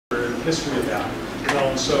history of that.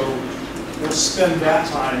 And so we'll spend that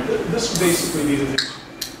time. This will basically be the thing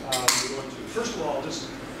we're going to. First of all, just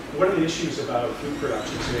what are the issues about food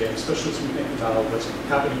production today, especially as we think about what's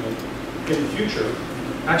happening in the future,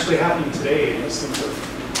 actually happening today, and as things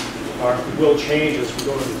will change as we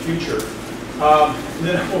go into the future. And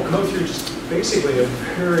then we'll go through just basically a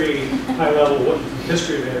very high level what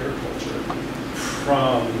history of agriculture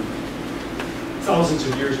from thousands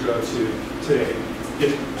of years ago to today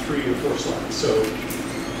in 3 to 4 slides. So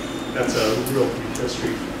that's a real brief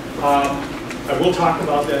history. I will talk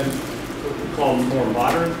about then what we call more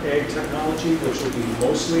modern ag technology, which will be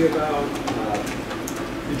mostly about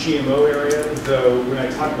the GMO area, though when I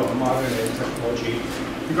talk about modern ag technology,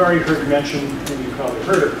 you've already heard mentioned, and you've probably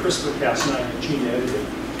heard of CRISPR-Cas9 gene editing.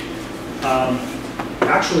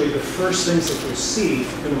 Actually, the first things that you'll see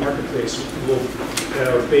in the marketplace that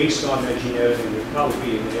are based on that gene editing will probably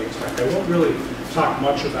be in the ag tech. I won't really talk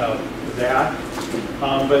much about that,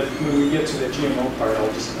 but when we get to the GMO part,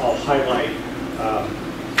 I'll highlight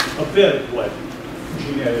a bit of what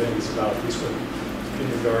gene editing is about, at least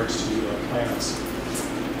in regards to plants.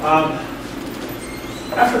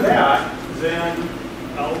 After that, then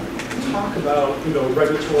I'll talk about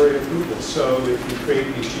regulatory approval. So if you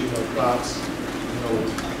create these GMO crops,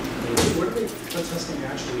 what testing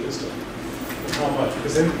actually is doing, and how much?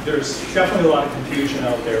 Because then there's definitely a lot of confusion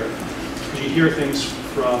out there. You hear things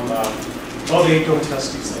from, well, they don't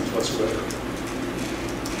test these things whatsoever.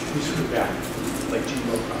 We screw back, like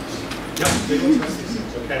GMO crops. Yep, they don't test these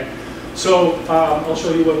things, okay? So I'll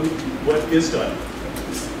show you what is done.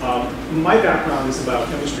 My background is about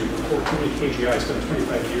chemistry. Before KGI, I spent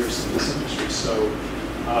 25 years in this industry, so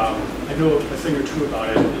I know a thing or two about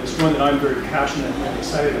it. It's one that I'm very passionate and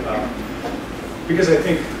excited about, because I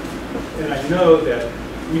think, and I know that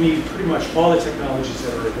we need pretty much all the technologies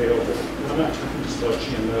that are available. And I'm not talking just about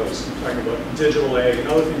GMOs. I'm talking about digital ag and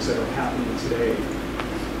other things that are happening today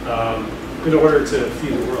in order to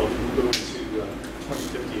feed the world. We'll go to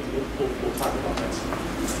 2050. We'll talk about that.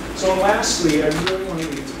 So lastly, I really want to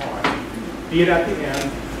leave time, be it at the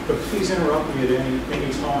end, but please interrupt me at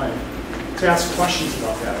any time to ask questions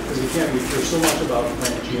about that. Because again, we hear so much about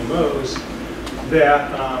plant GMOs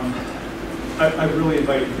that I really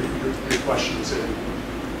invite your questions. And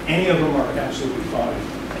any of them are absolutely fine.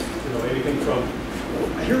 Anything from,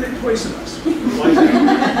 I hear they're poisonous.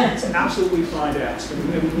 It's absolutely fine to ask. And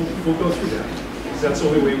we'll go through that. Because that's the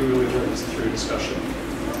only way we really learn is through discussion.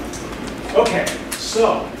 Okay,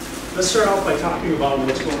 so let's start out by talking about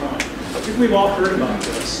what's going on. I think we've all heard about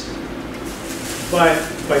this, but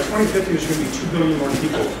by 2050 there's going to be 2 billion more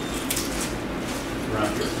people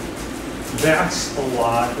around here. That's a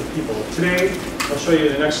lot of people. Today, I'll show you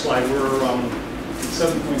in the next slide, we're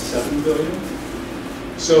 7.7 billion.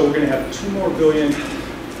 So we're going to have 2 more billion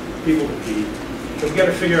people to feed. But we've got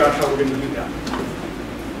to figure out how we're going to do that.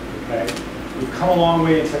 Okay? We've come a long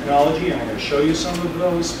way in technology, and I'm going to show you some of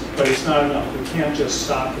those, but it's not enough. We can't just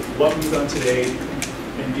stop with what we've done today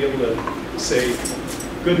and be able to say,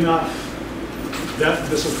 good enough, that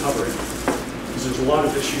this will cover it. Because there's a lot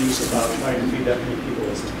of issues about trying to feed that many people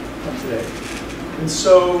as come today. And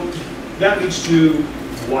so that leads to,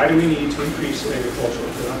 why do we need to increase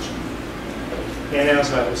agricultural production? And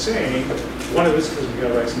as I was saying, one of it is because we've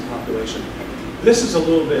got a rising population. This is a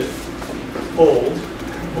little bit old,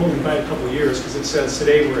 only by a couple of years, because it says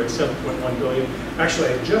today we're at 7.1 billion. Actually,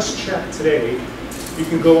 I just checked today. You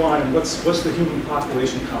can go on and what's the human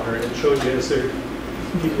population counter, and it shows you as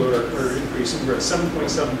people are increasing. We're at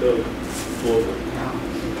 7.7 billion globally.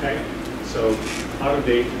 Okay, so out of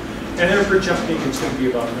date, and they're projecting it's going to be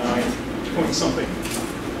about 9 point something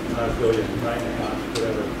billion, 9.5,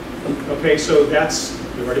 whatever. Okay, so that's,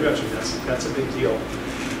 we already mentioned, that's a big deal.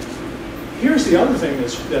 Here's the other thing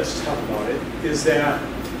that's tough about it, is that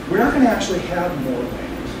we're not going to actually have more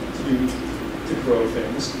land to grow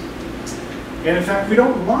things. And in fact, we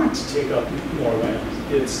don't want to take up more land.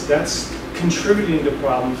 That's contributing to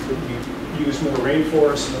problems that we use more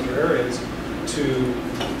rainforests and other areas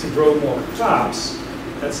to grow more crops.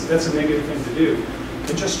 That's a negative thing to do.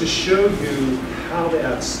 And just to show you how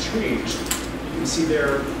that's changed, you can see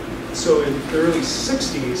there, so in the early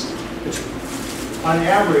 60s, on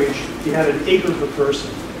average, you had an acre per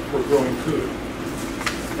person for growing food.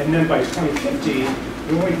 And then by 2050,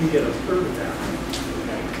 we only can get a third of that.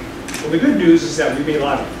 Okay. Well, the good news is that we made a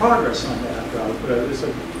lot of progress on that route, but as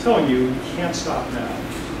I'm telling you, we can't stop now.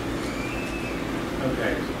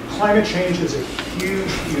 Okay. Climate change is a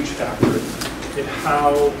huge, huge factor in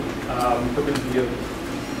how we're going to be able,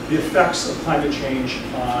 the effects of climate change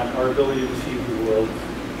on our ability to feed the world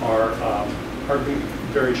are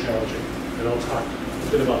very challenging. And I'll talk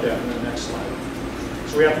bit about that in the next slide.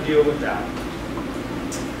 So we have to deal with that.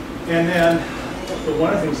 And then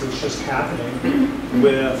one of the things that's just happening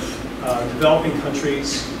with developing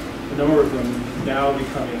countries, a number of them now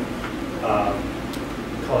becoming,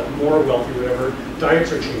 call it more wealthy, whatever,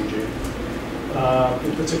 diets are changing.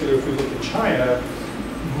 In particular, if we look at China,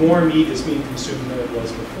 more meat is being consumed than it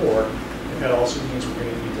was before. And that also means we're going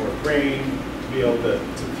to need more grain to be able to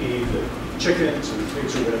feed the chickens or the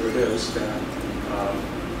pigs or whatever it is that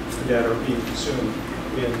are being consumed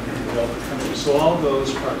in developed countries. So all of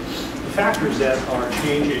those are the factors that are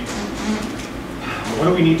changing. What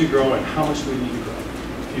do we need to grow and how much do we need to grow to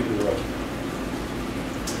feed the world?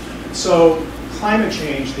 So climate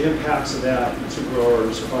change, the impacts of that to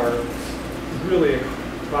growers are really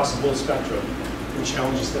across the whole spectrum, the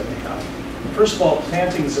challenges that they have. First of all,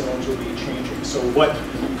 planting zones will be changing. So what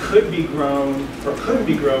could be grown or couldn't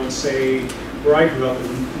be grown, say, where I grew up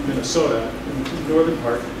in Minnesota, in the northern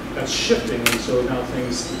part, that's shifting. And so now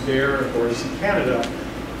things there, or as in Canada,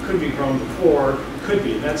 could be grown before, could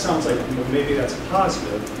be. And that sounds like, well, maybe that's a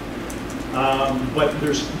positive. But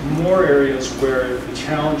there's more areas where the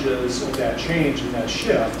challenges of that change and that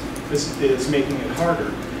shift is making it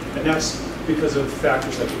harder. And that's because of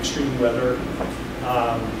factors like extreme weather.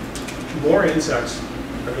 More insects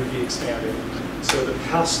are going to be expanding. So the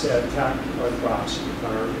pests that attack our crops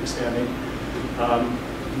are expanding.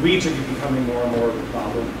 Weeds are becoming more and more of a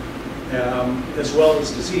problem, as well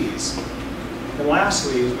as disease. And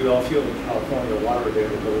lastly, as we all feel in California, water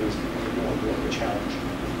availability is becoming more and more of a challenge.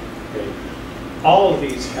 Okay. All of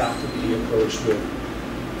these have to be approached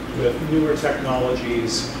with newer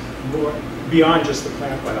technologies, more beyond just the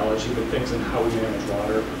plant biology, but things in how we manage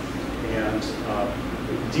water and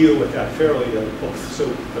deal with that fairly, both so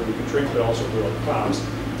that we can drink, but also grow crops,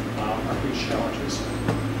 are huge challenges.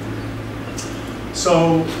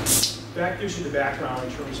 So that gives you the background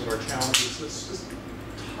in terms of our challenges. Let's just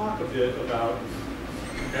talk a bit about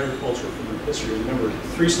agriculture from the history. Remember,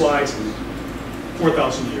 3 slides and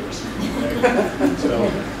 4,000 years.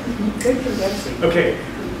 Okay,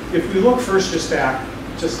 if we look first just back,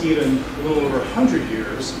 just even a little over 100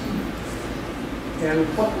 years, and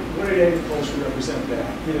what did agriculture represent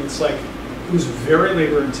back? You know, it's like, it was very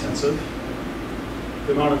labor intensive.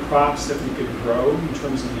 The amount of crops that we could grow in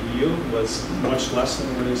terms of the yield was much less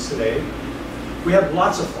than what it is today. We had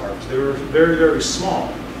lots of farms. They were very, very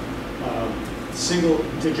small,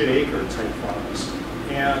 single-digit acre type farms.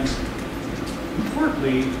 And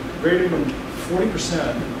importantly, greater than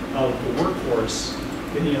 40% of the workforce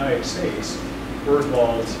in the United States were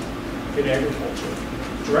involved in agriculture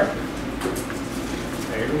directly.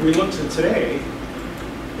 Okay, when we look to today,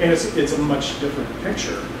 and it's a much different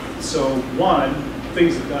picture. So one,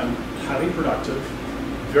 things have gotten highly productive,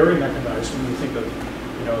 very mechanized when we think of,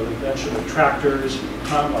 you know, the invention of tractors,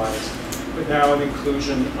 combines, but now the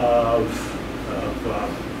inclusion of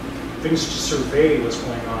things to survey what's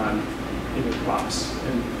going on in the crops,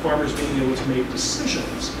 and farmers being able to make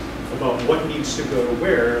decisions about what needs to go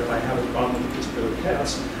where if I have a problem with a particular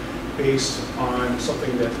pest, based on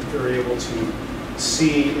something that they're able to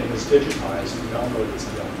see and is digitized and downloaded to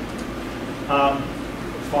them.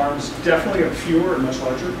 Farms definitely are fewer and much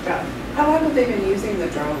larger. Yeah. How long have they been using the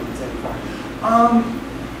drones in farming?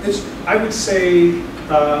 I would say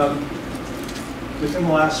within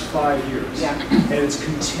the last 5 years. Yeah. And it's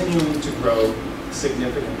continuing to grow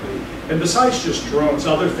significantly. And besides just drones,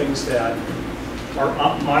 other things that are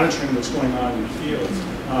monitoring what's going on in the field.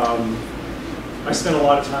 I spent a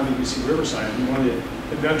lot of time at UC Riverside, and one of the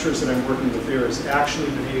inventors that I'm working with there has actually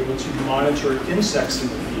been able to monitor insects in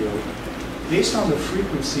the field based on the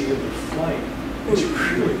frequency of the flight. It's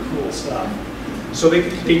really cool stuff. So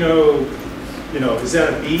they know, is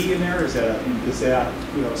that a bee in there? Is that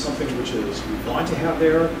something which is we want to have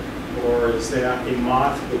there, or is that a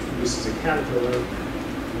moth which produces a caterpillar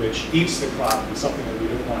which eats the crop and something that we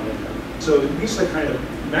don't want in there? So these are the kind of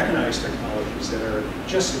mechanized technologies that are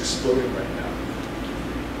just exploding right now.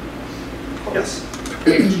 Yes.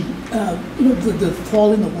 The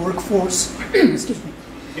fall in the workforce. Excuse me.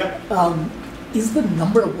 Yep. Is the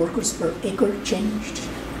number of workers per acre changed?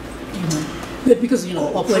 Because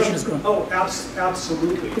population has grown. Oh,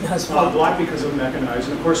 absolutely. It has a lot because of mechanized.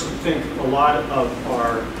 And of course, we think a lot of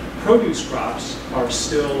our produce crops are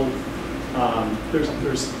still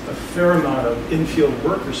there's a fair amount of in-field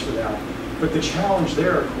workers for that. But the challenge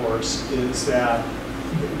there, of course, is that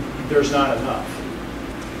there's not enough.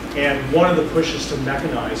 And one of the pushes to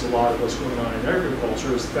mechanize a lot of what's going on in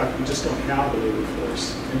agriculture is the fact we just don't have the labor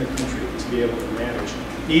force in the country to be able to manage,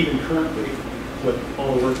 even currently, with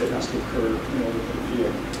all the work that has to occur within the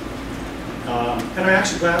field. And I'm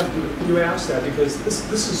actually glad you asked that, because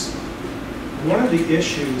this is one of the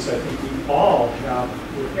issues I think we all have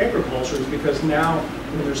with agriculture, is because now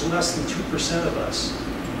when there's less than 2% of us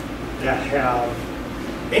that have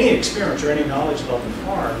any experience or any knowledge about the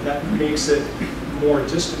farm, that makes it more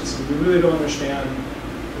distance. And we really don't understand,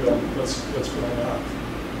 what's going on in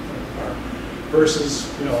the farm. Versus,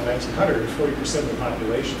 in 1900, 40% of the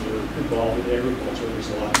population were involved in agriculture. There's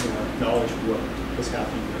a lot more knowledge of what was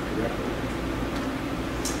happening there directly.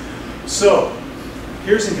 So,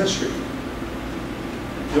 here's the history.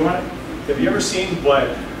 Have you ever seen what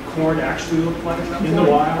corn actually looked like in the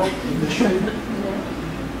wild?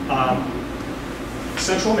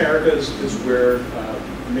 Central America is where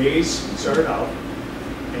maize started out,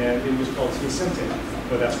 and it was called teosinte,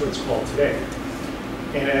 but that's what it's called today.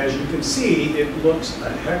 And as you can see, it looks a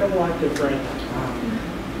heck of a lot different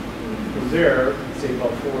from there, say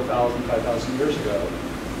about 4,000, 5,000 years ago,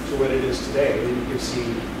 to what it is today. And you can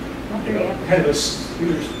see, kind of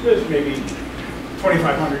there's maybe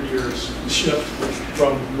 2,500 years shift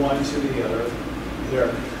from one to the other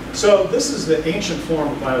there. So this is the ancient form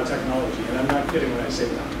of biotechnology, and I'm not kidding when I say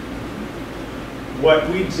that. What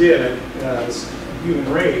we did as a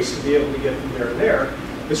human race to be able to get from there to there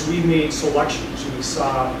is we made selections. We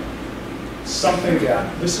saw something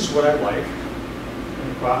that, this is what I like in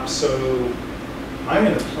the crop, so I'm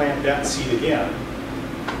going to plant that seed again,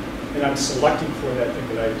 and I'm selecting for that thing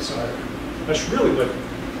that I desire. That's really what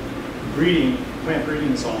plant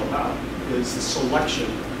breeding is all about, is the selection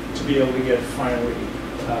to be able to get finally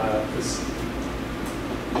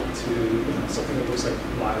something that looks like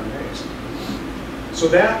modern maize. So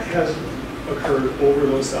that has occurred over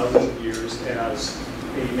those thousands of years as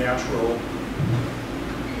a natural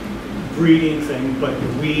breeding thing, but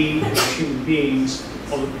we as human beings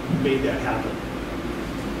made that happen.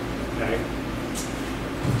 Okay.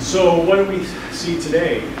 So what do we see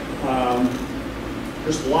today?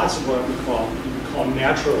 There's lots of what we call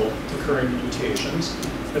natural occurring mutations.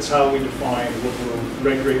 That's how we define what were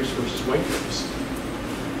red grapes versus white grapes.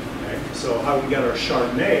 Okay. So how we got our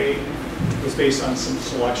Chardonnay was based on some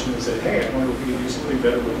selection that said, hey, I wonder if we can do something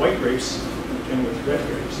better with white grapes than with red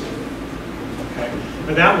grapes. Okay.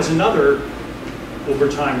 And that was another, over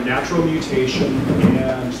time, natural mutation,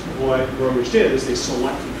 and what growers did is they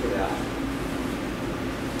selected for that.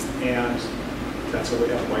 And that's how we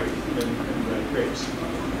got white and red grapes.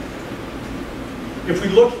 If we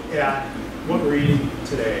look at what we're eating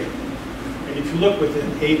today, and if you look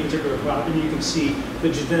within a particular crop, and you can see the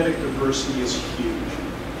genetic diversity is huge,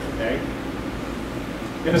 okay?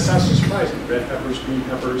 And it's not so surprising. Red peppers, green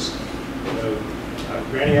peppers,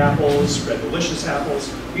 granny apples, red delicious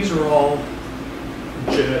apples, these are all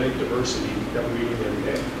genetic diversity that we're eating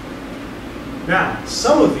every day. Now,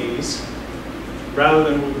 some of these, rather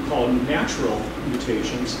than what we call natural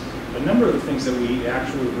mutations, a number of the things that we eat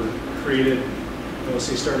actually were created, let's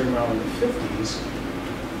say starting around the 50s,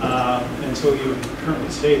 until even currently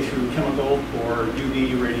today through chemical or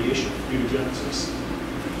UV radiation, mutagenesis.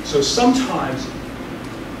 So sometimes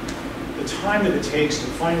the time that it takes to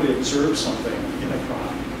finally observe something in a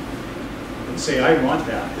crop and say, I want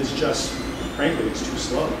that, is just, frankly, it's too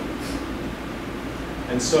slow.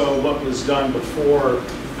 And so what was done before,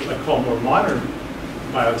 what I call more modern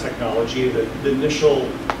biotechnology, the initial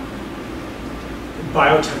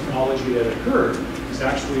biotechnology that occurred is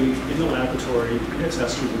actually in the laboratory, in a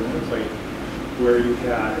test tube or in a plate, where you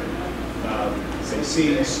had, say,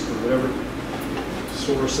 seeds or whatever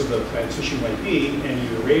source of the plant tissue might be, and you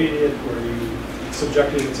irradiated it or you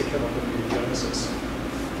subjected it to chemical mutagenesis.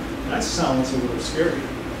 That sounds a little scary.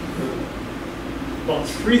 About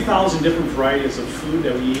 3,000 different varieties of food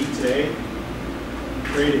that we eat today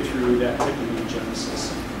created through that type of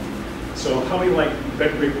mutagenesis. So how many like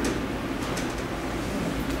red grape?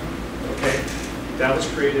 Okay, that was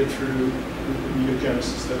created through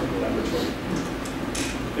mutagenesis in the laboratory.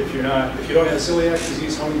 If you don't have celiac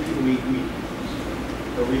disease, how many people eat wheat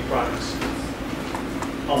or wheat products?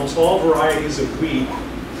 Almost all varieties of wheat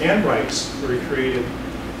and rice were created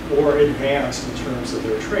or advanced in terms of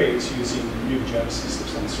their traits using mutagenesis of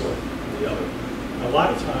some sort or the other. A lot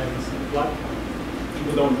of times,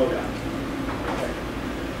 people don't know that. Okay.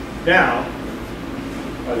 Now,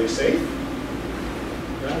 are they safe?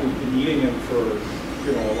 Well, we've been eating them for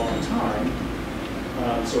a long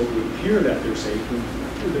time, so it would appear that they're safe.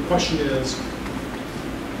 And the question is,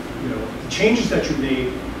 the changes that you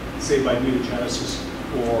made, say by mutagenesis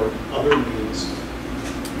or other means,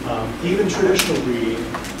 even traditional breeding,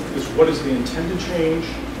 is what is the intended change,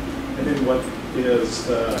 and then what is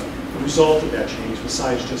the result of that change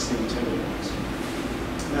besides just the intended ones.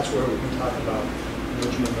 And that's where we can talk about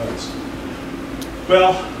original notes.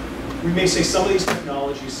 Well, we may say some of these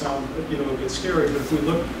technologies sound, a bit scary, but if we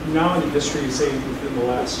look now in the history, say within the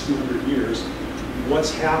last 200 years,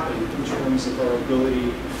 what's happened in terms of our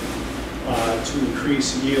ability to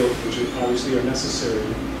increase yield, which obviously are necessary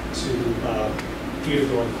to feed a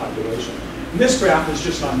growing population. And this graph is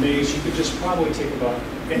just on maize. You could just probably take about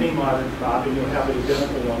any modern crop and you'll have it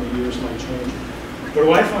identical one. The years might change. But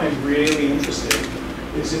what I find really interesting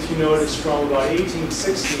is if you notice from about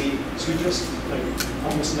 1860 to just like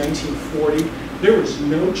almost 1940, there was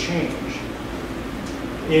no change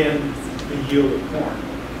in the yield of corn.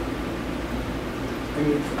 I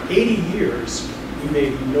mean, for 80 years, we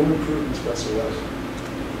made no improvements whatsoever.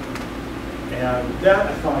 And that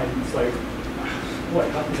I find is like, boy,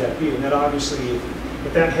 how could that be? And that obviously,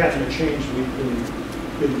 if that hadn't changed, we'd been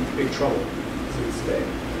in big trouble today.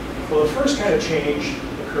 Well, the first kind of change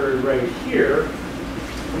occurred right here,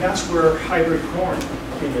 and that's where hybrid corn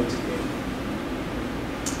came into being.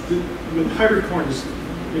 The hybrid corn is,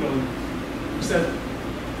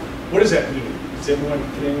 what does that mean? Can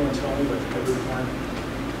anyone tell me what hybrid corn?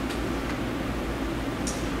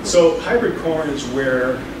 So hybrid corn is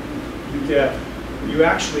where you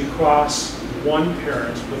actually cross one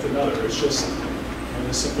parent with another. It's just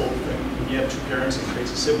a simple thing. When you have two parents, it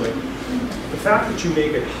creates a sibling. The fact that you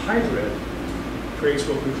make it hybrid creates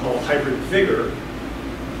what we call hybrid vigor,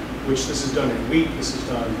 which this is done in wheat, this is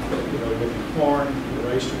done with corn, with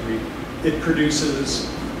rice to wheat. It produces,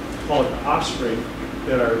 call it offspring,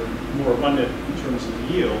 that are more abundant in terms of the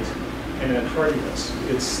yield, and then hardiness.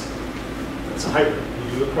 It's a hybrid.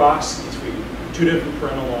 You do a cross between two different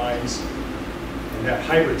parental lines, and that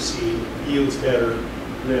hybrid seed yields better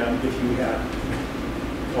than if you had,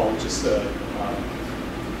 well, just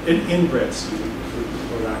an inbred seed,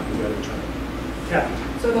 for lack of a better term. Kathy?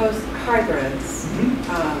 So those hybrids,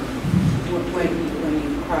 when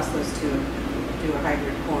you cross those two, do a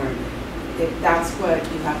hybrid corn, that's what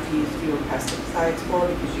you have to use fewer pesticides for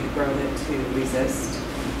because you grow it to resist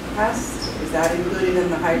pests? Is that included in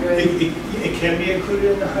the hybrid? It can be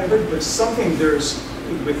included in the hybrid, but something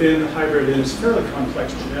within the hybrid is fairly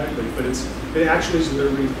complex genetically, but it actually is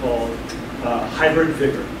literally called hybrid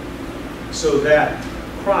vigor. So that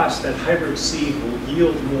cross, that hybrid seed will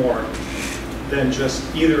yield more than just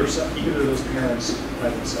either of those parents by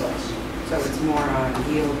themselves. So it's more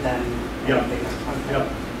on yield than anything else. Okay.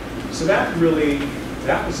 Yep. So that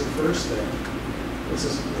was the first thing.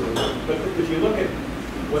 But if you look at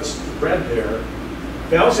what's bred there,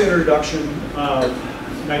 that was the introduction of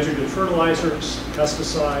nitrogen fertilizers,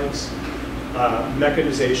 pesticides,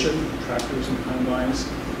 mechanization, tractors and combines,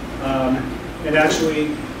 and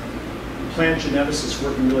actually plant geneticists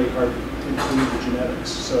working really hard to improve the genetics.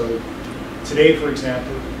 So today, for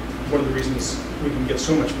example, one of the reasons we can get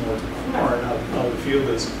so much more corn out of the field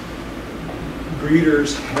is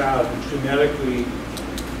breeders have genetically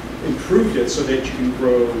improved it so that you can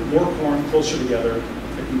grow more corn closer together,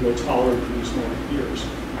 that can grow taller and produce more ears.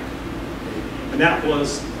 And that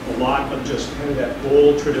was a lot of just kind of that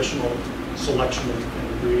old traditional selection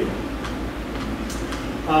and breeding.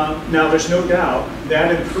 Now, there's no doubt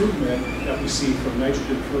that improvement that we see from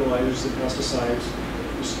nitrogen fertilizers and pesticides,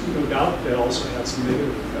 there's no doubt that also had some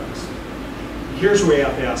negative effects. Here's where we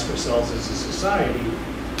have to ask ourselves as a society,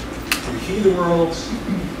 do we feed the world,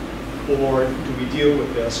 or do we deal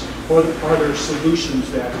with this? Or are there solutions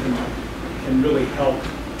that can really help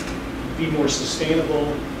be more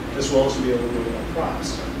sustainable as well as to be able to grow more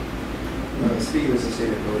crops? Speaking of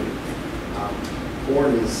sustainability,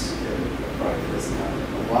 corn is a product that doesn't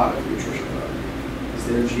have a lot of nutrition value. Is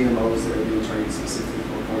there GMOs that are being trained specifically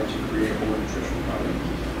for corn to create a more nutritional product?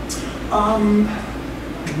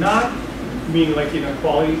 Not meaning like in a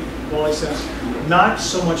quality sense, not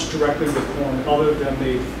so much directly with corn, other than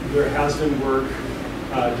there has been work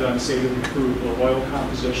done, say, to improve the oil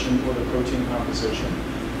composition or the protein composition.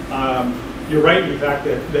 You're right in the fact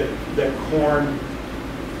that corn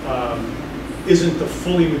isn't the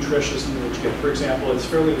fully nutritious meal that you get. For example, it's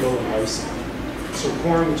fairly low in lysine. So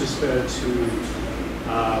corn, which is fed to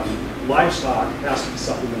livestock, has to be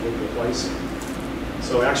supplemented with lysine.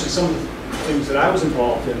 So actually some of the things that I was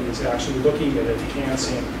involved in was actually looking at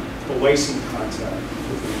enhancing the lysine content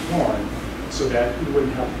within corn so that it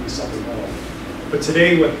wouldn't have to be supplemental. But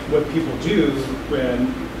today what people do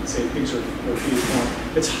when, say, pigs are feeding corn,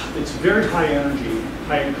 it's very high energy,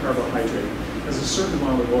 high in carbohydrate, has a certain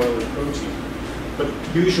amount of oil and protein. But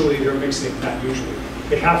usually they're mixing, not usually,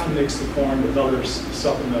 they have to mix the corn with other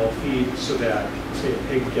supplemental feed so that, say, a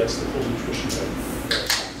pig gets the full nutrition that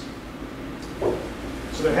it has.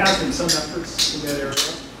 So there has been some efforts in that area.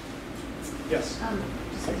 Yes?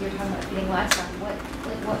 so you're talking about feeding livestock,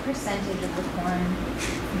 what percentage of the corn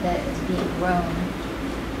that is being grown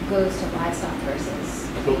goes to livestock versus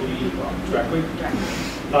people? Directly? Directly.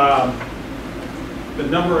 The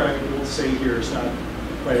number I will say here is not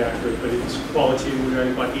quite accurate, but it's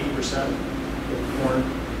qualitatively about 80% of corn.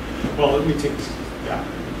 Well, let me take this. Yeah.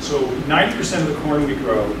 So 90% of the corn we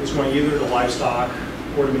grow is going either to livestock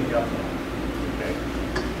or to make ethanol. Okay.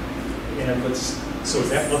 And of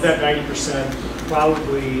that 90%,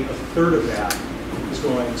 probably a third of that is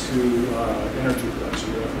going to energy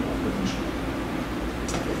production, or ethanol production.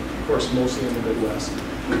 Of course, mostly in the Midwest.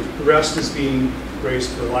 The rest is being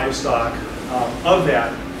raised for livestock. Of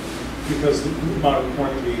that, because the amount of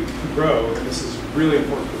corn that we grow, and this is really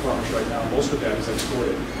important for farmers right now, most of that is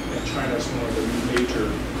exported. And China is one of the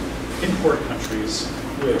major import countries,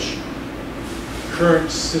 which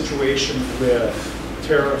current situation with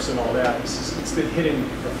tariffs and all that, it's been hitting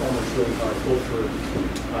our farmers really hard, both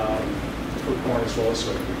for corn as well as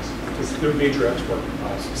soybeans, because they're major export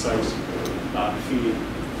besides feed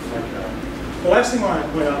like that. The last thing I want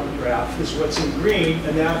to point out in the graph is what's in green,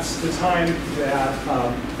 and that's the time that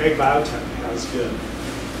ag biotech has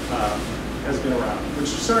been around, which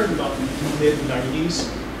started about the mid-90s.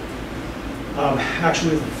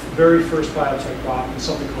 Actually, the very first biotech crop was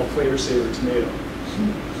something called flavor saver tomato.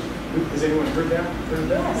 Has anyone heard that?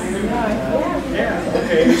 Yeah.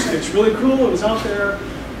 Okay. It's really cool. It was out there.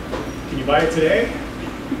 Can you buy it today?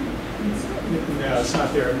 No, it's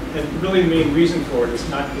not there. And really, the main reason for it is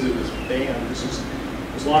not because it was banned. This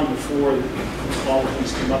was long before all of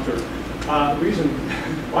these came up there. The reason,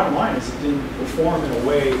 bottom line, is it didn't perform in a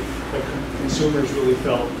way that consumers really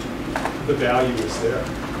felt the value was there.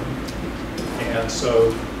 And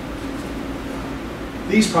so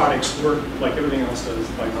these products work like everything else does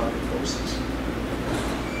by market forces.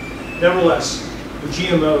 Nevertheless, the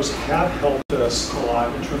GMOs have helped us a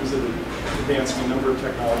lot in terms of advancing a number of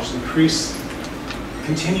technologies,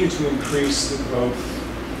 continue to increase the growth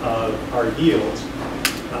of our yield.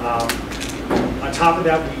 On top of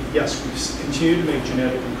that, we've continued to make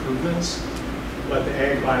genetic improvements, but the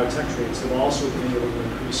ag biotech traits have also been able to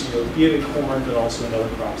increase yield, be it in corn, but also in other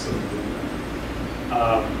crops that we're doing.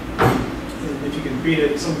 If you can read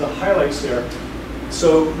it, some of the highlights there.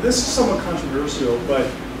 So this is somewhat controversial, but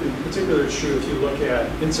in particular it's true if you look at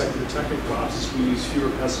insect protected crops, we use fewer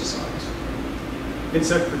pesticides.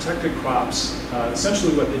 Insect protected crops,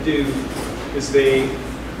 essentially what they do is a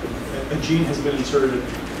gene has been inserted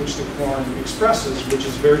which the corn expresses, which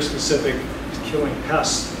is very specific to killing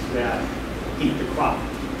pests that eat the crop.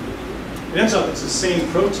 It ends up it's the same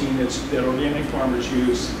protein that organic farmers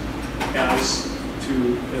use as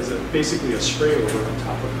basically a spray over on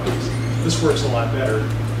top of crops. This works a lot better,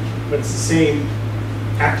 but it's the same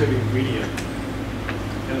active ingredient.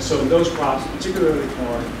 And so in those crops, particularly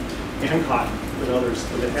corn and cotton, but others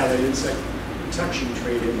that have an insect protection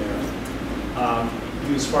trait in there,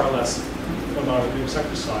 use far less amount of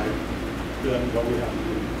insecticide than what we have to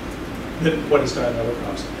do, than what is done in other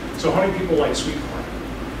crops. So how many people like sweet corn?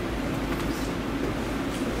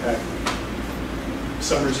 Okay.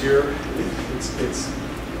 Summer's here.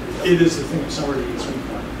 It is the thing of summer to eat sweet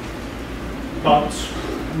corn. About a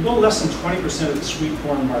little less than 20% of the sweet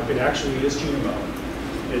corn market actually is GMO,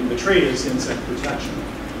 and the trait is insect protection.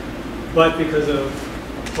 But because of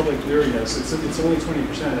public leeriness, it's only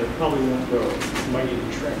 20%. It probably won't grow. It might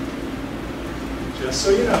even shrink. Just so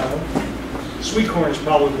you know, sweet corn is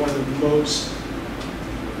probably one of the most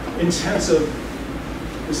intensive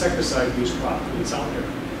insecticide use crop that's out there. I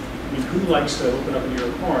mean, who likes to open up an ear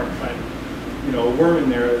of corn and find, a worm in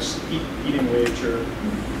there that's eating away at your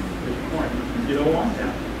corn? You don't want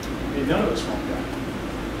that. I mean, none of us want that.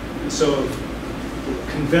 And so,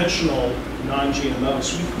 conventional non-GMO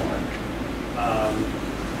sweet corn,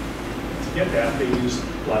 to get that, they use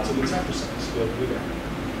lots of insecticides to be able to do that.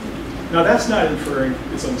 Now, that's not inferring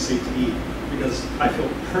it's unsafe to eat, because I feel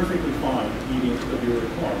perfectly fine eating a ear of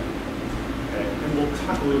corn. Okay? And we'll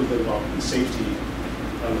talk a little bit about the safety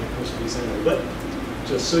of most of these anyway. But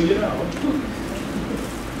just so you know,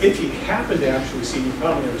 if you happen to actually see, you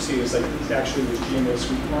probably never see, it's like it actually was GMO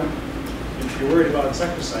sweet corn. And if you're worried about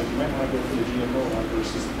insecticide, you might want to go for the GMO one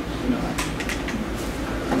versus not.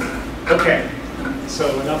 Okay,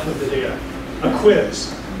 so enough of the data. A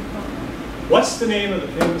quiz. What's the name of the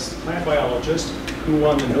famous plant biologist who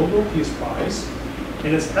won the Nobel Peace Prize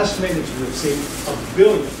and is estimated to have saved 1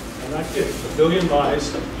 billion, I'm not kidding, 1 billion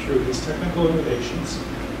lives through his technical innovations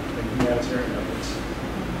and humanitarian efforts?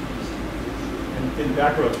 And in the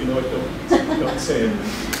back row, if you know it, don't say it.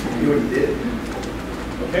 You know what he did?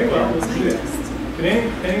 Okay, well, let's do that. Can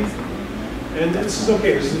any, and this is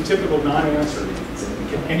okay, this is a typical non-answer.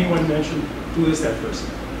 Can anyone mention who is that person?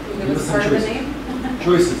 Give us part of the name?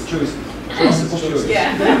 Choices. Choices.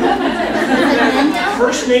 Yeah.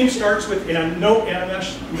 First name starts with N. No,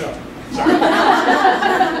 Animesh. No. Sorry.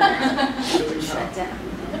 Shut down.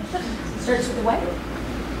 Starts with the what?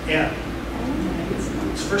 N.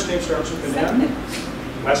 His first name starts with an N.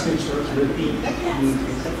 Last name starts with an E.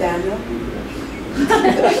 Nathaniel?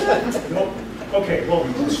 Nope. Okay, well,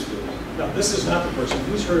 now this is not the person.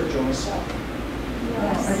 Who's heard of Jonas Salk?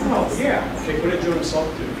 Oh, yeah. Okay, what did Jonas Salk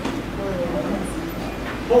do?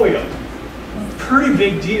 Polio. Pretty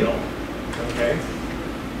big deal. Okay?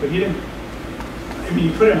 But he didn't, I mean,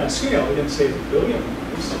 you put it on a scale, he didn't save 1 billion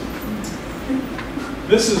lives.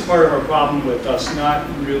 This is part of our problem with us not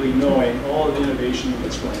really knowing all of the innovation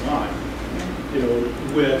that's going on,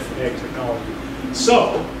 with ag technology.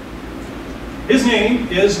 So, his name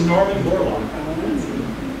is Norman Borlaug.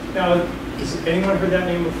 Now, has anyone heard that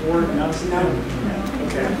name before? No.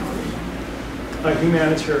 Okay. A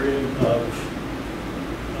humanitarian of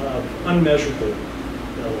unmeasurable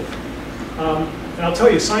value. And I'll tell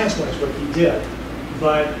you science-wise what he did,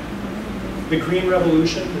 but the Green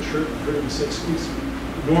Revolution, which occurred in the 60s,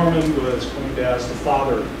 Norman was coined as the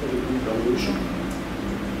father of the Green Revolution.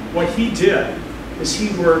 What he did is he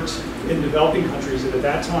worked in developing countries, and at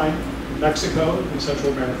that time, Mexico and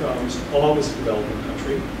Central America always a developing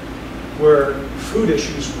country, where food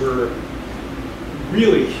issues were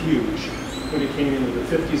really huge when it came into the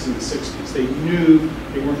 50s and the 60s. They knew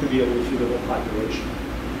they weren't going to be able to feed the whole population.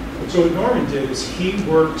 And so what Norman did is he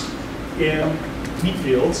worked in wheat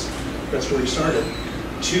fields, that's where he started,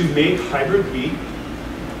 to make hybrid wheat,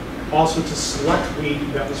 also to select wheat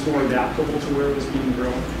that was more adaptable to where it was being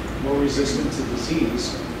grown, more resistant to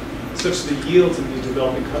disease, such that the yields in these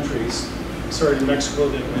developing countries started in Mexico,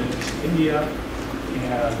 then went into India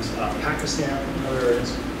and Pakistan and other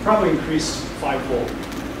areas, probably increased fivefold.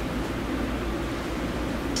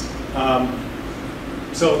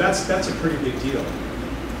 So that's a pretty big deal.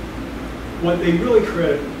 What they really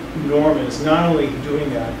credit Norman is not only doing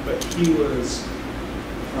that, but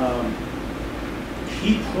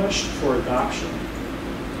he pushed for adoption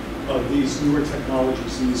of these newer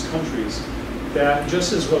technologies in these countries that,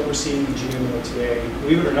 just as what we're seeing in GMO today,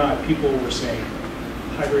 believe it or not, people were saying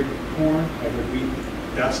hybrid corn, hybrid wheat,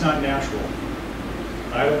 that's not natural.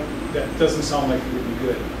 That doesn't sound like it would be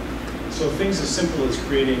good. So things as simple as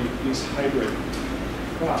creating these hybrid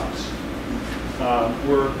crops,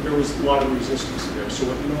 where there was a lot of resistance there. So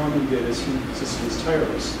what Norman did is he was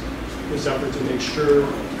tireless in his effort to make sure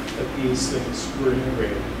that these things were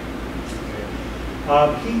integrated.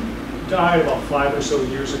 Okay. He died about 5 or so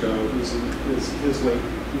years ago. It was in his late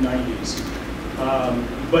 90s.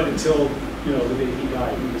 But until the day he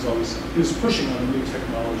died, he was pushing on new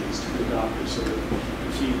technologies to be adopted so that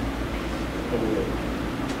he away.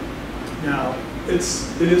 Now, it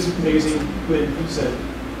is amazing when he said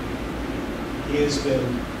he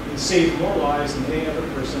saved more lives than any other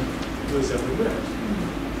person who has ever lived.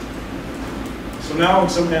 So now when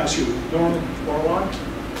someone asks you, Norman Borlaug,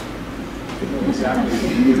 you know exactly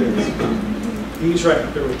who it is. He's right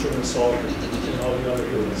up there with Jonas Salk and all the other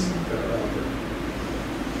heroes that are out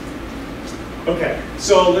there. Okay,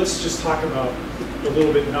 so let's just talk about a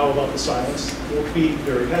little bit now about the science. It won't be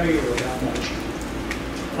very heavy or that much.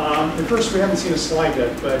 And first, we haven't seen a slide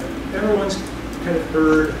yet, but everyone's kind of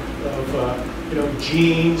heard of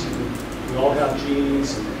genes. We all have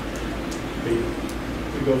genes. And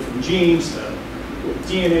we go from genes to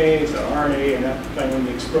DNA to RNA, and that finally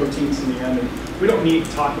makes proteins in the end. And we don't need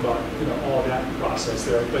to talk about all that process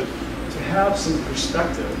there, but to have some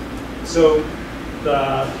perspective. So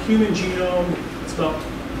the human genome, it's about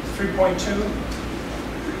 3.2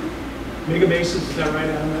 megabases. Is that right,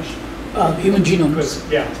 Animesh? Human genome.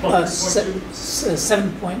 Yeah, it's about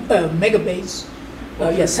megabase.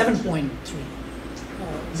 7.3.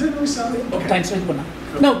 Is it really 7? Okay. Times 10 to the 9.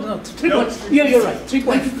 No, 3. You're right.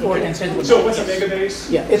 3.4 times 10 to the 9. So what's a megabase?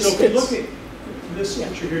 Yeah, so if you look at this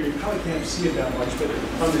picture here, you probably can't see it that much, but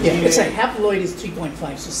on the DNA, it's a haploid is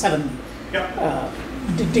 3.5, so 7. Yeah.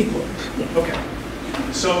 Diploid. Yeah. Okay.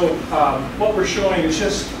 So what we're showing is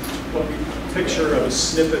just what we picture of a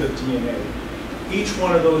snippet of DNA. Each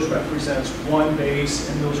one of those represents one base,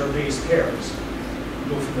 and those are base pairs.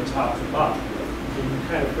 Go from the top to the bottom. You've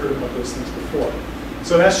kind of heard about those things before.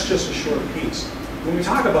 So that's just a short piece. When we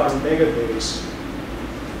talk about a megabase,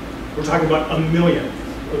 we're talking about 1 million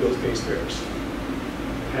of those base pairs.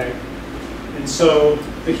 Okay? And so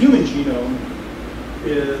the human genome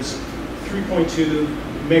is 3.2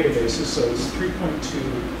 megabases, so it's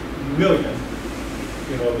 3.2 million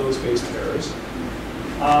of those base pairs.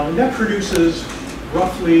 And that produces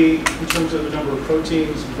roughly, in terms of the number of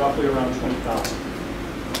proteins, roughly around 20,000,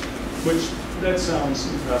 which that sounds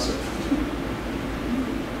impressive.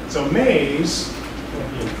 So maize,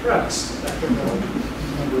 don't be impressed, I can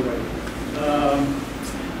remember right.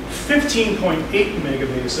 15.8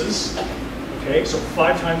 megabases, okay, so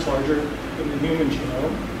 5 times larger than the human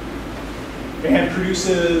genome, and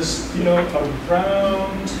produces,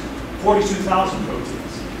 around 42,000 proteins.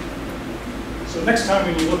 So next time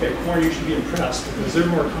when you look at corn, you should be impressed because they're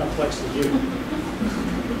more complex than you.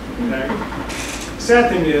 Okay? Sad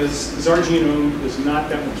thing is our genome is not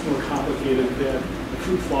that much more complicated than the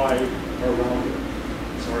fruit fly or rounder.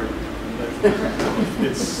 Sorry, but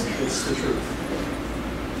it's the truth.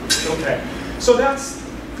 Okay, so that's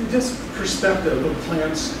just perspective of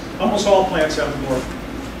plants. Almost all plants have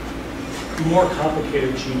more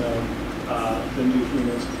complicated genome than do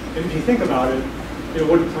humans. And if you think about it,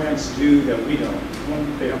 what do plants do that we don't?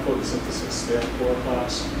 One, they have photosynthesis, they have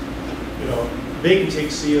chloroplasts. They can take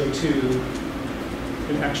CO2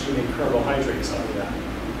 and actually make carbohydrates out of that.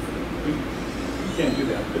 We can't do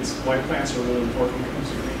that. That's why plants are really important when it comes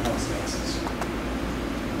to greenhouse gases.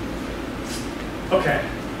 Okay,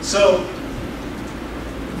 so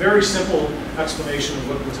very simple explanation of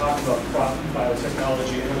what we're talking about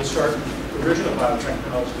biotechnology, and we'll start with original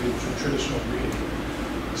biotechnology, which is traditional breeding.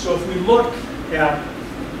 So if we look at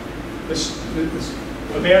this,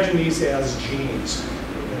 imagine these as genes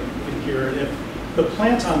in here, and if the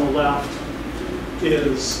plant on the left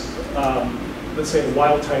is, let's say, a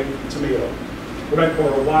wild type tomato, or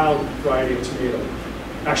a wild variety of tomato,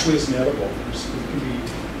 actually isn't edible. It can be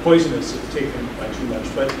poisonous if taken by too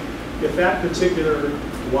much. But if that particular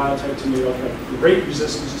wild type tomato had great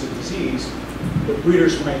resistance to disease, what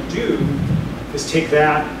breeders might do is take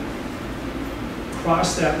that,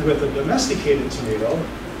 cross that with a domesticated tomato,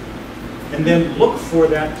 and then look for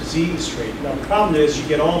that disease trait. Now the problem is you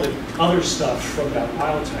get all the other stuff from that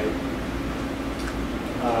wild type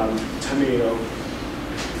tomato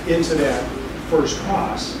into that first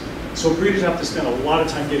cross. So breeders have to spend a lot of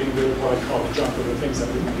time getting rid of what I call the junk, or the things that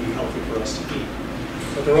wouldn't be healthy for us to eat.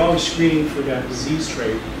 But they're always screening for that disease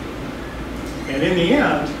trait. And in the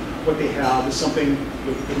end, what they have is something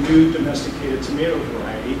with the new domesticated tomato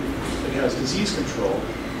variety that has disease control,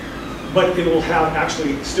 but it will have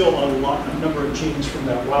actually still a number of genes from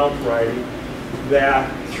that wild variety that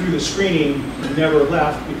through the screening never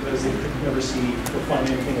left because they could never see or find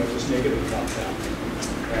anything that was negative about that.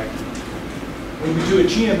 Okay? When we do a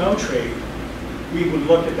GMO trait, we would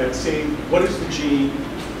look at that same, what is the gene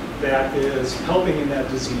that is helping in that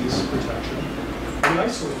disease protection? We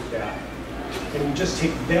isolate that, and we just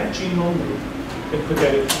take that gene only and put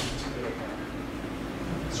that into the tomato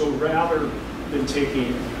plant. So rather than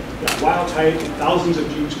taking that wild type and thousands of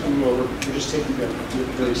genes coming over, we're just taking that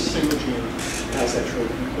very single gene that has that trait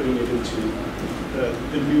and putting it into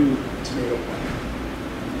the new tomato plant.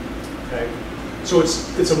 Okay, so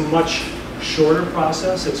it's a much shorter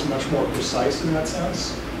process. It's much more precise in that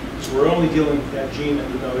sense. So we're only dealing with that gene that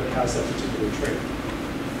we know that has that particular trait.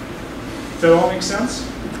 Does that all make sense?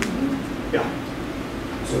 Yeah.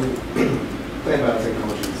 So, plant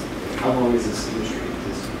biotechnology, how long has this industry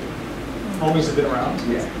existed? How long has it been around?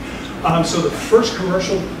 Yeah. So the first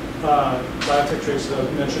commercial biotech traits that I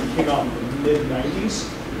mentioned came out in the mid-90s.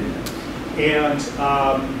 And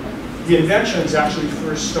the inventions actually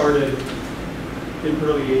first started in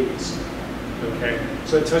early 80s. Okay,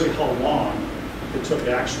 so it tells you how long it took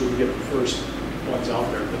to actually get the first ones out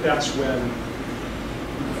there. But that's when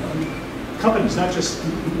companies, not just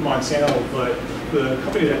Monsanto, but the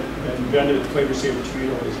company that invented Flavor Saver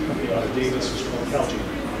tomato is a company out of Davis, it's called Calgene.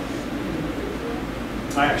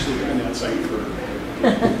 I actually ran that site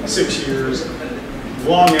for 6 years,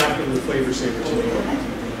 long after the Flavor Saver tomato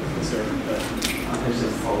was there. Just a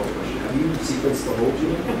follow-up question. Have you sequenced the whole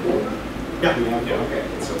genome? Yeah. Okay.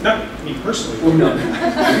 So, Not me personally. well, no.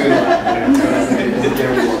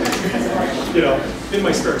 In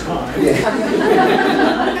my spare time.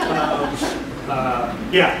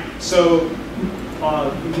 Yeah. So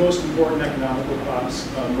the most important economical crops,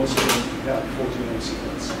 most of them have full genome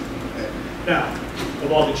sequence. Okay. Now,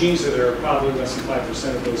 of all the genes that are there, probably less than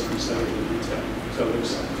 5% of those can be studied in detail. So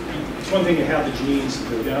it's one thing to have the genes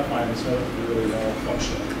to identify them, it's another thing to really know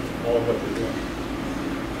functionally all of what they're doing.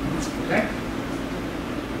 Okay?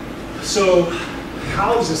 So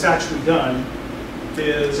how is this actually done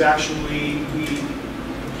is actually we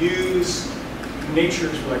use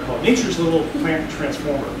nature's, what I call it, nature's little plant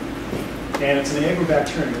transformer. And it's an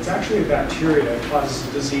agrobacterium. It's actually a bacteria that causes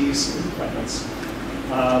a disease in plants.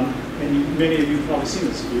 And many of you have probably seen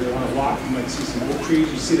this. If you're on a walk, you might see some oak trees.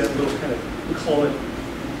 You see that little kind of, we call it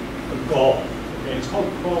a gall. Okay, it's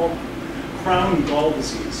called crown gall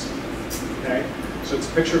disease. Okay, so it's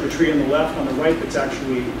a picture of a tree on the left. On the right, it's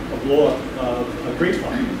actually a blow-up of a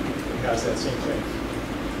grapevine that has that same thing.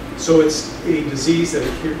 So it's a disease that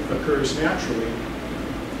occurs naturally.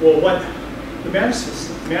 Well, what the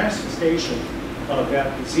manifestation of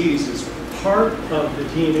that disease is part of the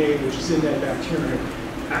DNA which is in that bacterium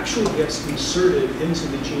actually gets inserted into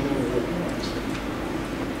the genome of the plant.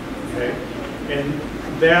 Okay, and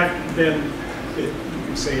that then you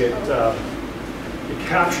can say it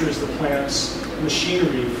captures the plant's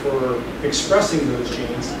machinery for expressing those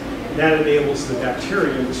genes. And that enables the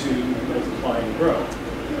bacterium to multiply and grow.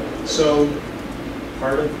 So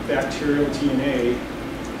part of bacterial DNA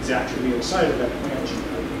is actually inside of that plant gene.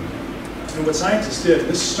 And what scientists did,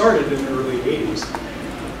 this started in the early 80s,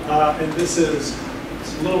 and it's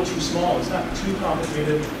a little too small, it's not too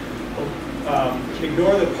complicated.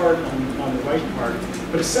 Ignore the part on the right part,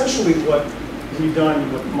 but essentially what we've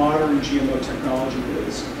done, what modern GMO technology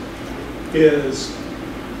is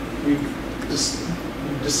we've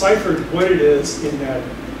deciphered what it is in that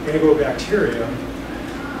agrobacterium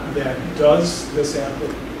that does this, that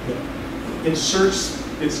inserts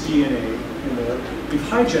its DNA in there. We've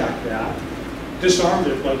hijacked that, disarmed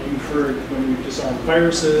it like you've heard when we disarmed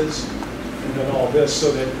viruses, and then all this,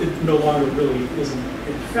 so that it no longer really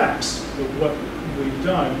infects. But what we've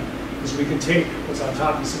done is we can take what's on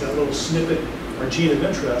top, you see that little snippet, our gene of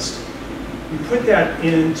interest, we put that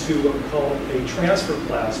into what we call a transfer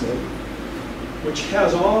plasmid, which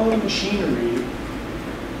has all the machinery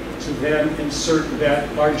to then insert that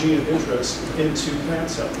our gene of interest into plant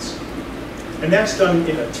cells. And that's done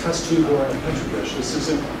in a test tube or in a petri dish. This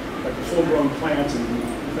isn't like a full-grown plant and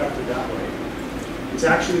infected that way. It's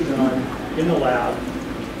actually done in the lab,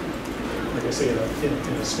 like I say, in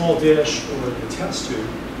a small dish or in a test tube,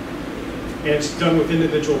 and it's done with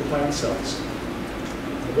individual plant cells.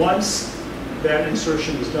 Once that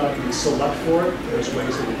insertion is done, you can select for it. There's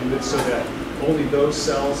ways that we do it so that only those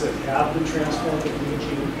cells that have been transformed into the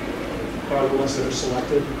gene are the ones that are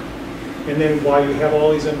selected. And then while you have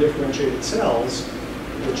all these undifferentiated cells,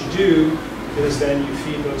 what you do is then you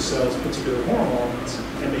feed those cells particular hormones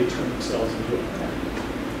and they turn themselves into a plant,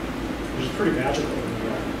 which is pretty magical in the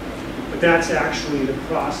end. But that's actually the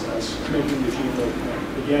process of making the gene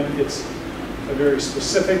plant. Again, it's a very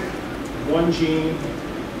specific one gene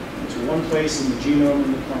to one place in the genome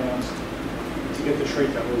in the plant to get the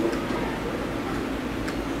trait that we're looking for.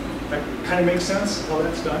 That kind of makes sense how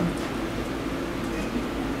that's done?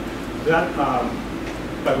 That,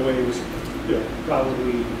 by the way, was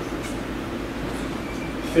probably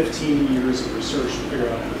 15 years of research to figure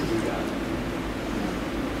out how to do that.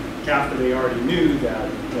 After they already knew that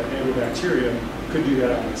agrobacterium could do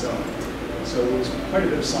that on its own. So there was quite a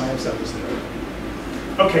bit of science that was there.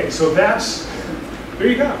 Okay, so that's, there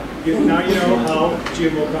you go. Now you know how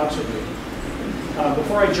GMO crops are made.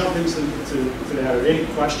 Before I jump into that, are there any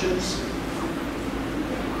questions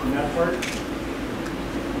in that part?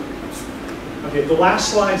 Okay, the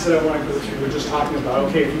last slides that I want to go through, we're just talking about,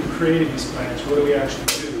 okay, if you've created these plants, what do we actually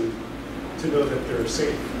do to know that they're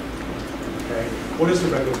safe? Okay, what is the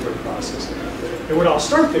regulatory process? And what I'll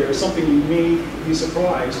start there is something you may be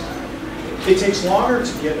surprised. It takes longer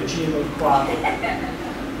to get a GMO crop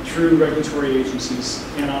through regulatory agencies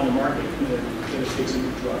and on the market than it takes a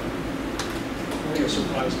new drug. I'm really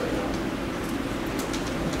surprised by that.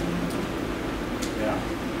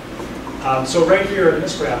 Yeah. So right here in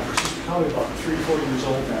this graph, probably about 3 or 4 years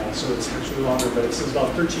old now, so it's actually longer, but it says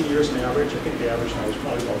about 13 years on average. I think the average now is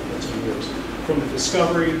probably about 14 years. From the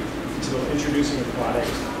discovery to introducing a product,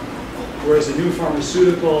 whereas a new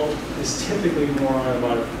pharmaceutical is typically more on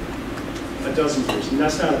about a dozen years. And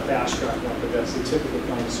that's not a fast track one, but that's the typical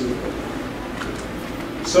pharmaceutical.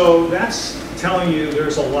 So that's telling you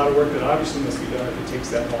there's a lot of work that obviously must be done if it takes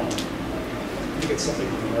that long to get something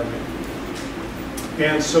to the market.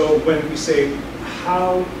 And so when we say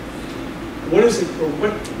what is it, or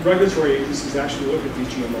what regulatory agencies actually look at these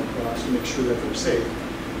GMO crops to make sure that they're safe?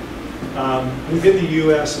 Within the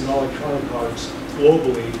U.S. and all the counterparts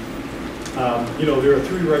globally, there are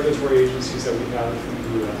 3 regulatory agencies that we have in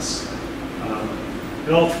the U.S.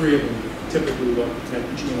 And all 3 of them typically look at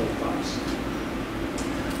GMO crops.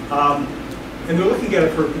 And they're looking at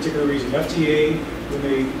it for a particular reason. FDA, when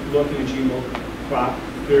they look at a GMO crop,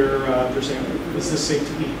 they're saying, is this safe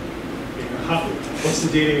to eat? What's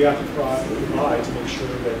the data you have to provide to make sure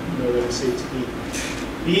that you know that it's safe to eat?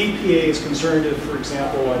 The EPA is concerned if, for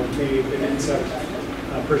example, I've made an insect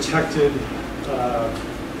protected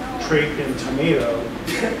trait in tomato,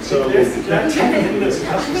 so that technically is a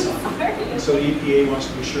pesticide. So the EPA wants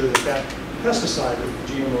to be sure that that pesticide or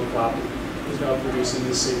GMO crop is now producing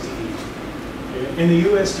is safe to eat. Okay? And the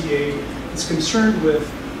USDA is concerned with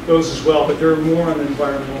those as well, but they're more on the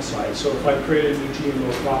environmental side. So if I create a new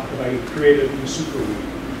GMO crop, if I create a new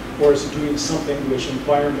superweed, or is it doing something which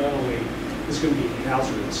environmentally is going to be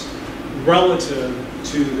hazardous relative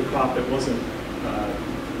to the crop that wasn't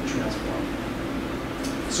transformed.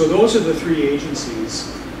 So those are the three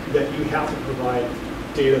agencies that you have to provide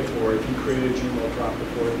data for if you create a GMO crop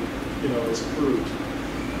before it's approved.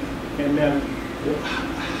 And then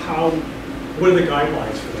what are the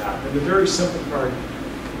guidelines for that? And the very simple part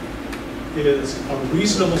is a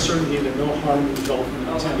reasonable certainty that no harm will result from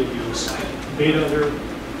the intended use, made under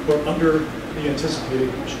the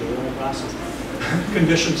anticipated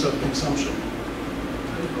conditions of consumption.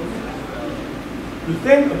 The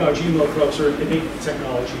thing about GMO crops or innate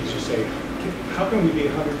technologies, you say, how can we be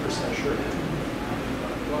 100% sure?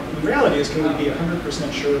 The reality is, can we be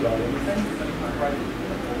 100% sure about anything?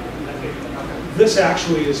 This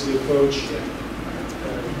actually is the approach.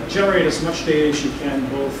 Generate as much data as you can,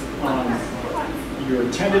 both on your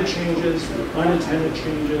intended changes, your unintended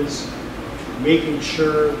changes, making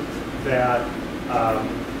sure that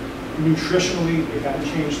nutritionally we haven't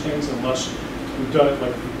changed things unless we've done it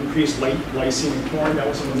like increased lysine in corn. That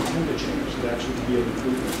was an intended change. It actually could be an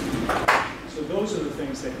improvement. So those are the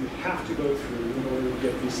things that you have to go through in order to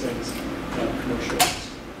get these things commercialized.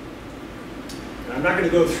 And I'm not going to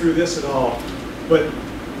go through this at all, but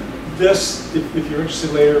this, if you're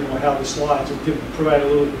interested later, we'll have the slides. We'll provide a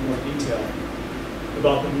little bit more detail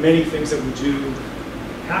about the many things that we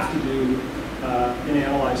have to do in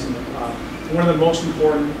analyzing the crop. One of the most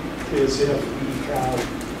important is if we have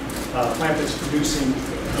a plant that's producing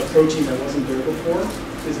a protein that wasn't there before,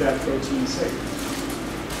 is that protein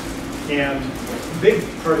safe? And a big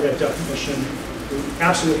part of that definition, we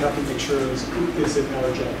absolutely have to make sure is it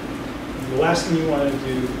allergenic? And the last thing you want to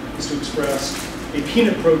do is to express a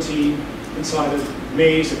peanut protein inside of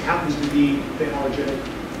maize that happens to be the allergenic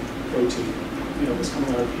protein, that's coming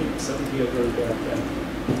out of peanuts. That would be a very bad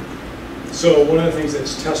thing. So one of the things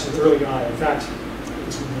that's tested early on, in fact,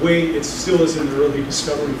 it still is in the early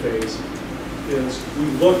discovery phase, is we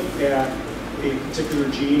look at a particular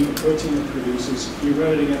gene, a protein it produces, you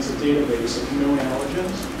run it against a database of known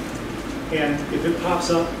allergens, and if it pops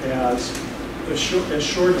up as short as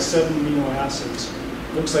 7 amino acids,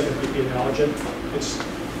 looks like it might be an allergen, it's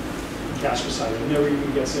cast aside. It never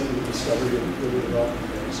even gets into the discovery of the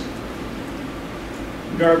development phase.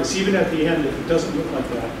 Regardless, even at the end, if it doesn't look like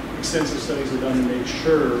that, extensive studies are done to make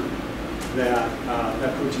sure that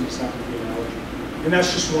that protein is not going to be an allergen. And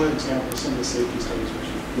that's just one example of some of the safety studies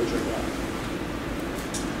which are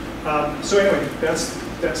done. So anyway, that's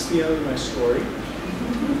the end of my story.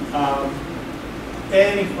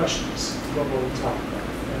 Any questions about what we talked about?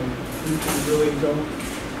 And you can really don't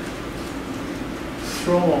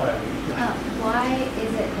throw them all at me. Why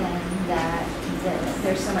is it then that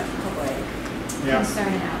there's so much public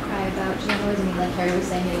concern and outcry about GMOs? I mean, like Harry was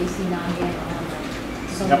saying, you see non-GMO on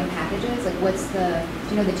so many packages. Like, do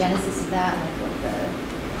you know the genesis of that? Like,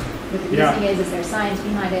 what the reasoning is? Is there science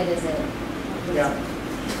behind it? Is it?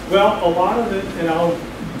 Well, a lot of it, and I'll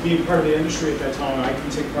be part of the industry at that time, and I can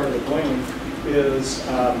take part of the blame, is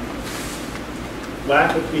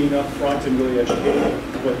lack of being upfront and really educated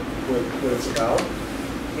what it's about.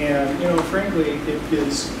 And frankly,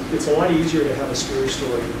 it's a lot easier to have a scary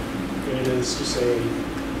story than it is to say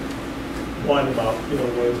one about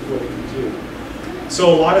what it can do.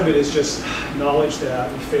 So a lot of it is just knowledge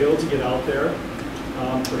that we failed to get out there,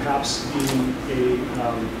 perhaps being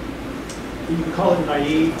you can call it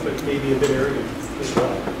naive, but maybe a bit arrogant as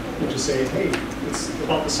well. You just say, hey, it's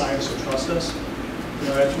about the science, so trust us.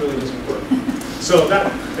 That really doesn't work. So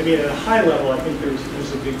that, at a high level, I think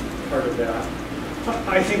there's a big part of that.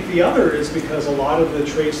 I think the other is because a lot of the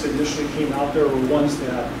traits that initially came out there were ones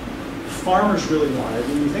that farmers really wanted.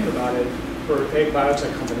 When you think about it, for a big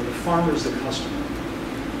biotech company, the farmer is the customer.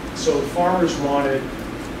 So farmers wanted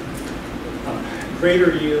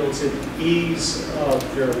greater yields and ease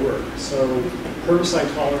of their work. So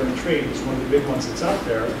herbicide-tolerant trait is one of the big ones that's out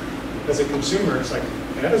there. As a consumer, it's like,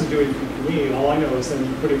 that doesn't do anything for me. All I know is then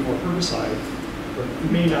you're putting more herbicide. Or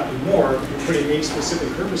it may not be more, but you're putting a specific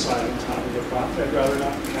herbicide on top of the crop. I'd rather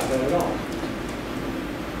not have that at all.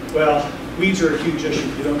 Well, weeds are a huge issue.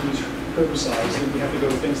 If you don't use herbicides, then you have to go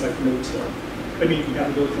to things like no-till. You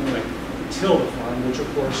have to go to things like till the farm, which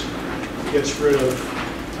of course gets rid of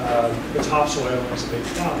the topsoil, and that's a big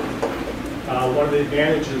problem. One of the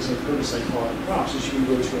advantages of herbicide-tolerant crops is you can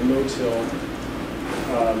go to a no-till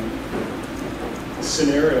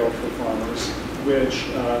scenario for farmers, which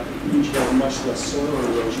means you have much less soil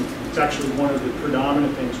erosion. It's actually one of the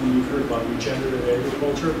predominant things when you've heard about regenerative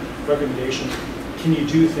agriculture recommendation. Can you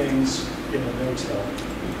do things in a no-till?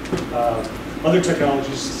 Other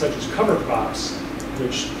technologies such as cover crops,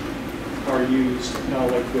 which are used now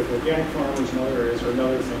like with organic farmers and other areas, are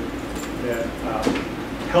another thing that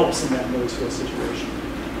helps in that no-till situation.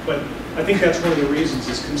 But I think that's one of the reasons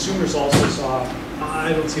is consumers also saw,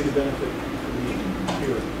 I don't see the benefit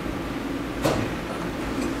here.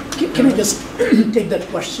 Can I just take that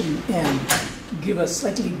question and give a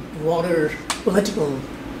slightly broader political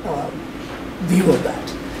view of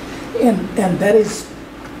that? And that is,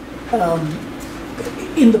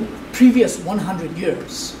 in the previous 100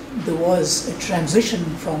 years, there was a transition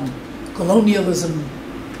from colonialism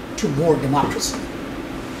to more democracy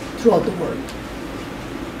throughout the world.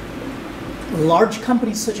 Large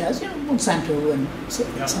companies such as Monsanto and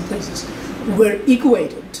some places were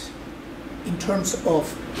equated in terms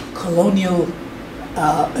of colonial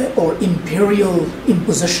or imperial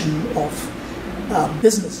imposition of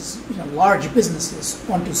businesses, large businesses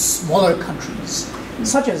onto smaller countries,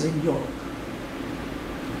 such as in Europe.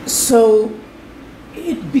 So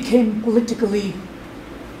it became politically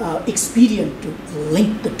expedient to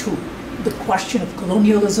link the two, the question of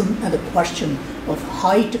colonialism and the question of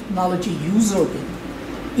high technology usurping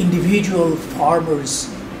individual farmers'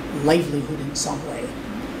 livelihood in some way.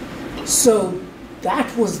 So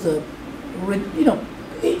that was the,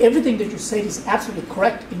 everything that you said is absolutely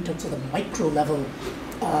correct in terms of the micro level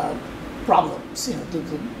problems.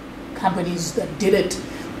 The companies that did it,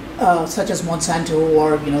 such as Monsanto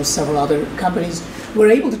or several other companies, were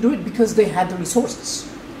able to do it because they had the resources.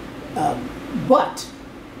 But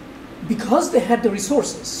because they had the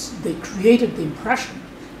resources, they created the impression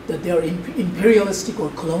that they are imperialistic or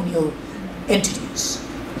colonial entities.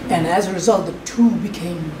 And as a result, the two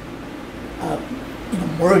became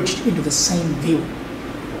merged into the same view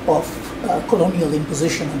of colonial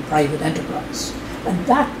imposition on private enterprise. And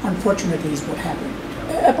that, unfortunately, is what happened,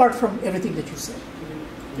 apart from everything that you said.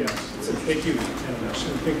 Yes, thank you. And I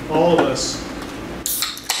think all of us,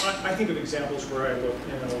 I think of examples where I look,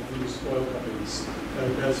 these oil companies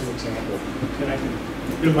as an example, and I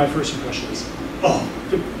think, my first impression is, oh,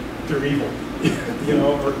 they're evil,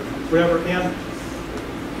 or whatever. And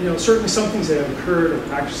certainly some things that have occurred or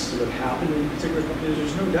practices that have happened in particular companies,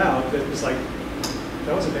 there's no doubt that it's like,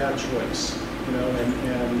 that was a bad choice,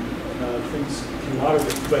 and things came out of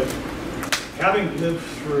it. But having lived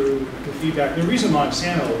through the feedback, the reason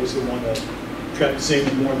Monsanto was the one that got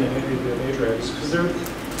zinged more than any of the major areas is because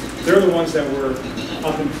they're the ones that were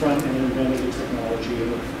up in front and invented the technology,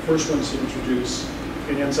 and the first ones to introduce.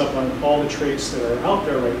 It ends up on all the traits that are out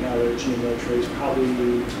there right now that are GMO traits,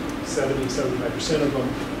 probably 70–75% of them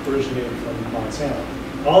originated from Monsanto.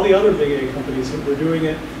 All the other big A companies were doing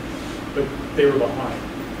it, but they were behind.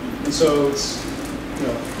 And so it's,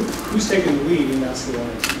 who's taking the lead, and that's the one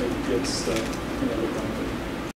that gets the, the